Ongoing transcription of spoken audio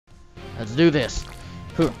Let's do this.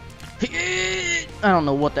 I don't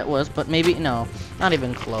know what that was, but maybe no, not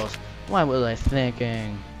even close. What was I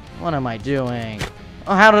thinking? What am I doing?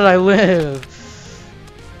 Oh, how did I live?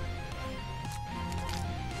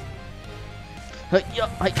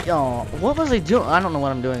 What was I doing? I don't know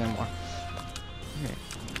what I'm doing anymore. Okay.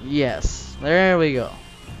 Yes, there we go.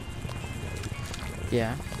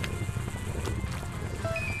 Yeah.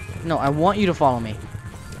 No, I want you to follow me.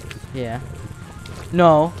 Yeah.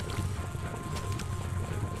 No.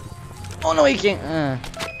 Oh no, he can't.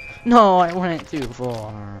 No, I went too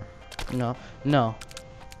far. No, no.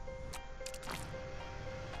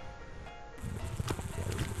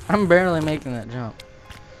 I'm barely making that jump.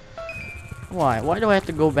 Why? Why do I have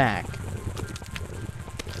to go back?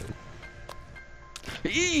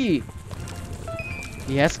 Eee!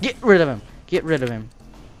 Yes, get rid of him. Get rid of him.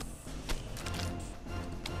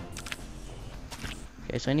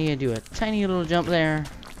 Okay, so I need to do a tiny little jump there.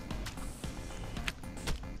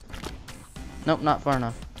 Nope, not far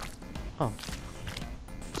enough. Oh.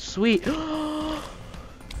 Sweet.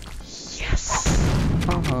 Yes.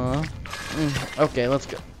 Uh-huh. Okay, let's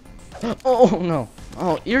go. Oh, no.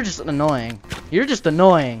 Oh, you're just annoying. You're just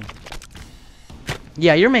annoying.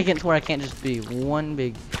 Yeah, you're making it to where I can't just be one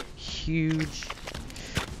big, huge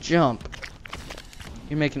jump.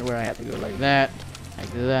 You're making it where I have to go like that,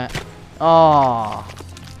 like that. Oh.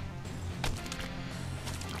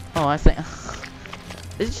 Oh, I think...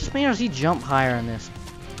 Is it just me or does he jump higher in this?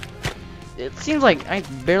 It seems like I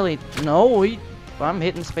barely... No, I'm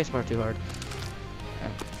hitting spacebar too hard.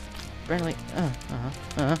 Barely... No!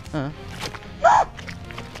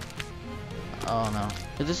 Oh no.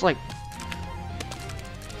 Is this like...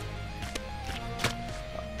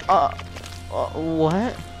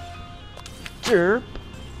 what? Derp?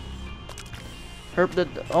 Herp the...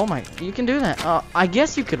 Oh my... You can do that. I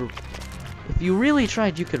guess you could... If you really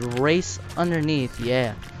tried, you could race underneath.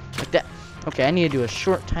 Yeah. Like that. Okay, I need to do a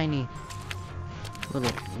short, tiny...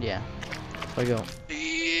 Little... Yeah. So I go...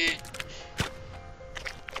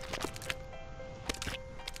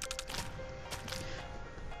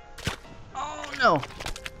 Oh no!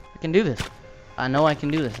 I can do this. I know I can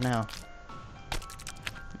do this now.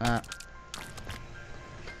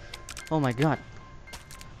 Oh my god.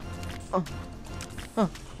 Oh. Oh.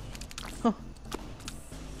 Oh.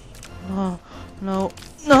 Oh. No.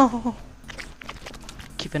 No.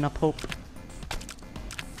 Keeping up hope.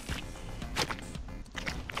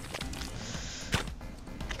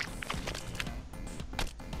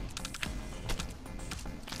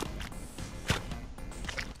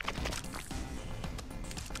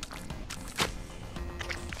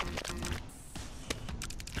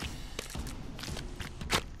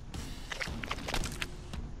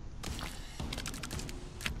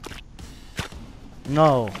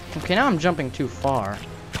 No. Okay, now I'm jumping too far.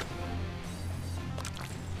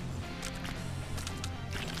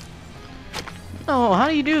 No, how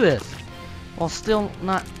do you do this? While still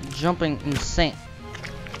not jumping insane.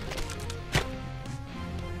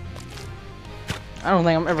 I don't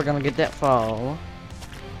think I'm ever gonna get that far.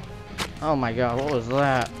 Oh my god, what was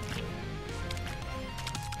that?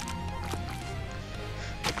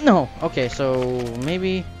 No. Okay, so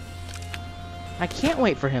maybe... I can't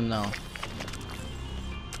wait for him though.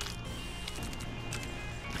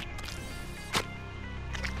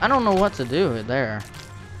 I don't know what to do there.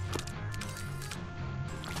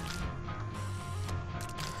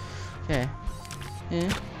 Okay.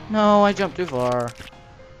 Yeah. No, I jumped too far.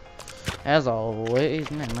 As always.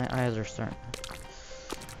 Man, my eyes are starting.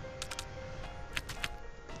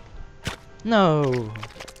 No.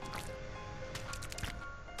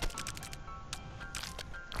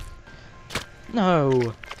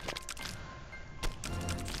 No.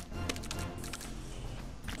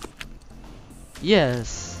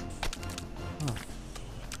 Yes.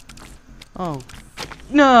 Oh.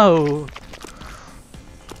 No!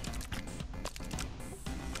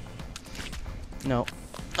 No.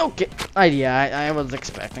 Okay. Yeah, I was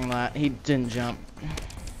expecting that. He didn't jump.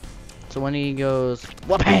 So when he goes,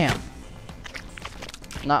 wha-pam!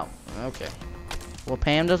 No. Okay.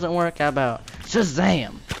 Wha-pam doesn't work. How about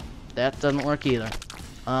Shazam? That doesn't work either.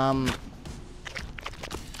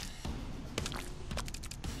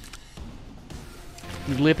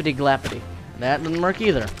 Glippity glappity. That doesn't work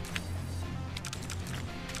either.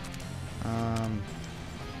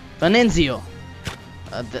 Venenzio.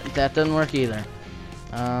 That doesn't work either.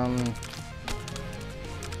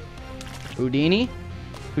 Houdini?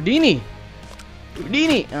 Houdini!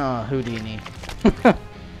 Houdini! Oh, Houdini.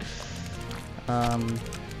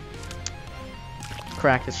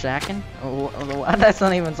 Crack-a-shackin'? Oh, that's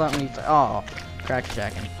not even something you say. Oh,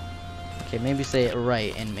 crack-a-shackin'. Okay, maybe say it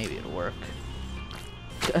right and maybe it'll work.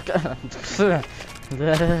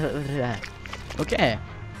 Okay.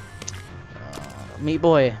 Meat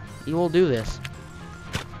Boy, you will do this.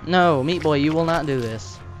 No, Meat Boy, you will not do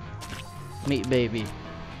this. Meat Baby.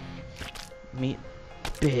 Meat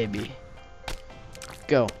Baby.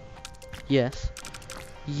 Go. Yes.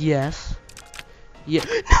 Yes. Yeah.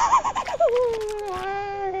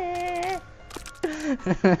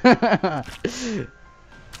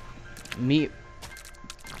 Meat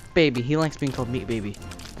Baby. He likes being called Meat Baby.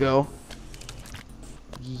 Go.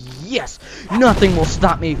 Yes! Nothing will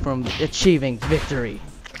stop me from achieving victory.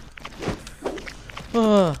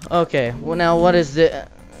 Oh, okay. Well, now what is it?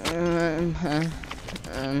 What?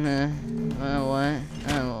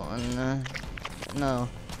 No. No.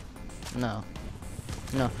 No.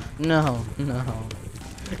 No. No.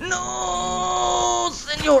 No,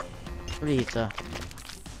 Senor Rita.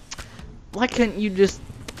 Why can't you just...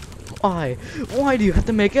 Why? Why do you have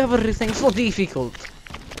to make everything so difficult?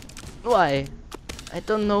 Why? I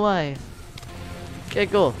don't know why. Okay,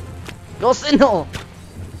 go. Go say no.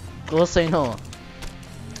 Go say no.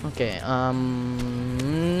 Okay,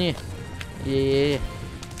 yeah.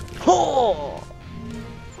 Oh!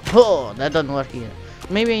 Oh, that doesn't work either.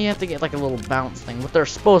 Maybe you have to get like a little bounce thing, what they're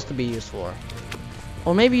supposed to be used for.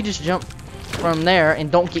 Or maybe you just jump from there and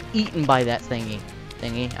don't get eaten by that thingy.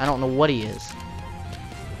 I don't know what he is.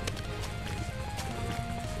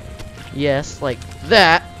 Yes, like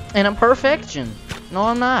that. And I'm perfection. No,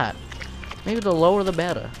 I'm not. Maybe the lower the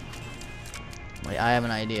better. Wait, I have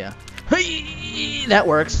an idea. That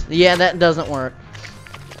works. Yeah, that doesn't work.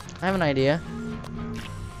 I have an idea.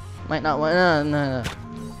 Might not work. No.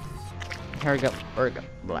 Here we go.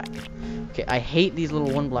 Black. Okay, I hate these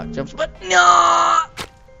little one block jumps, but no!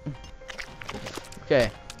 Okay,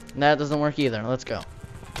 that doesn't work either. Let's go.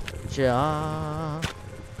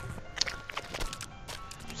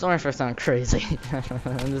 Sorry if I sound crazy.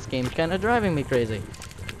 This game's kind of driving me crazy.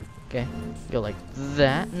 Okay, go like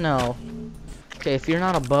that. No. Okay, if you're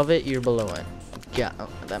not above it, you're below it. Yeah,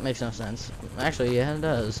 that makes no sense. Actually, yeah, it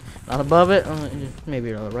does. Not above it. Maybe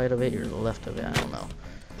you're to the right of it, you're to the left of it. I don't know.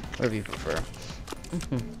 Whatever you prefer.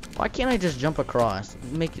 Why can't I just jump across?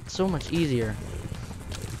 Make it so much easier.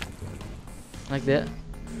 Like that.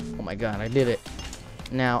 Oh my god, I did it.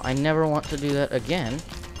 Now, I never want to do that again.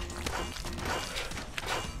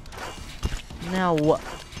 Now what?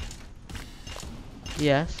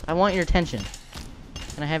 Yes, I want your attention.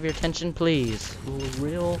 Can I have your attention, please?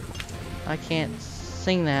 Real? I can't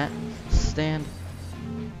sing that. Stand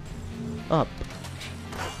up.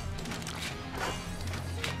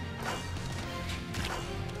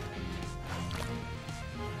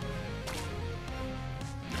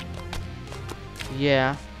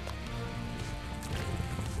 Yeah.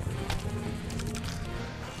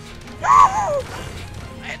 I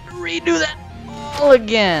have to redo that all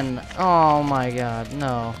again. Oh my god,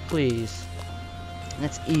 no, please.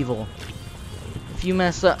 That's evil. If you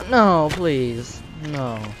mess up, no, please,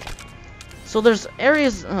 no. So there's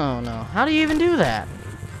areas, oh no, how do you even do that?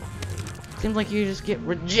 Seems like you just get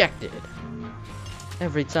rejected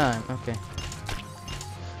every time.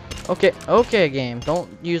 Okay, game, don't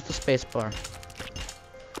use the space bar.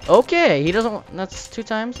 Okay, he doesn't want, that's 2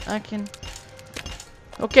 times. I can.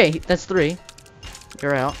 Okay, that's 3.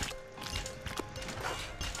 You're out.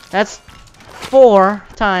 That's 4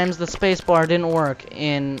 times the spacebar didn't work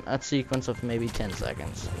in a sequence of maybe 10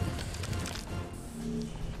 seconds.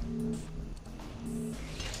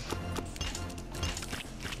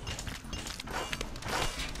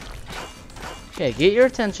 Okay, get your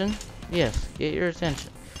attention. Yes, get your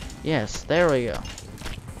attention. Yes, there we go.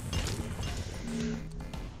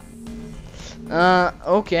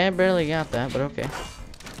 Okay, I barely got that, but okay.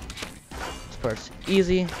 This part's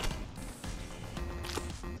easy.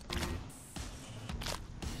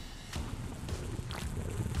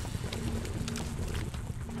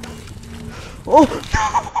 Oh,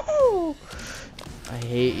 no! I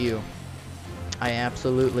hate you. I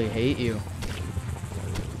absolutely hate you.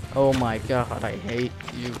 Oh my god, I hate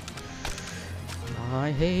you.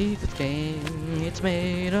 I hate this game. It's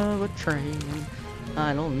made of a train.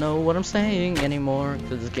 I don't know what I'm saying anymore,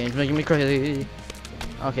 because this game's making me crazy.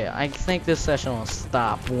 Okay, I think this session will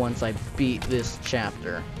stop once I beat this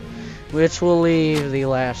chapter, which will leave the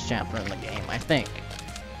last chapter in the game, I think.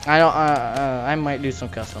 I might do some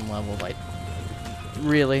custom levels. I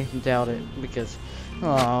really doubt it, because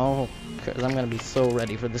I'm gonna be so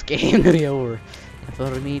ready for this game to be over, and for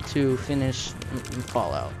me to finish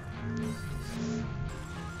Fallout.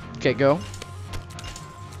 Okay, go.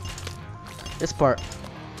 This part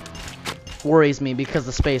worries me because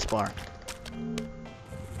the space bar.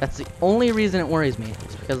 That's the only reason it worries me.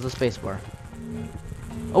 It's because of the spacebar.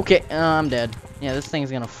 Okay, I'm dead. Yeah, this thing's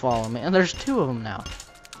gonna follow me. And there's 2 of them now.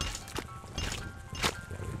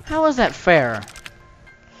 How is that fair?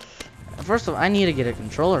 First of all, I need to get a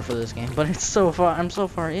controller for this game, but it's so far. I'm so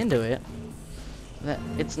far into it that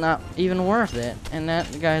it's not even worth it. And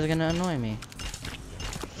that guy's gonna annoy me.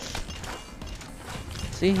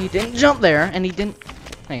 See, he didn't jump there, and he didn't.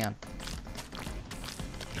 Hang on.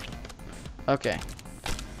 Okay.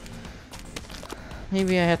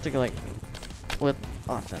 Maybe I have to go like with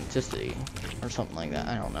authenticity or something like that.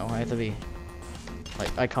 I don't know. I have to be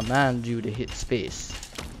like, I command you to hit space.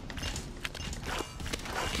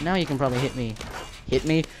 Now you can probably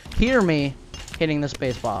hear me hitting the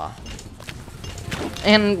space bar.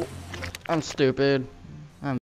 And I'm stupid.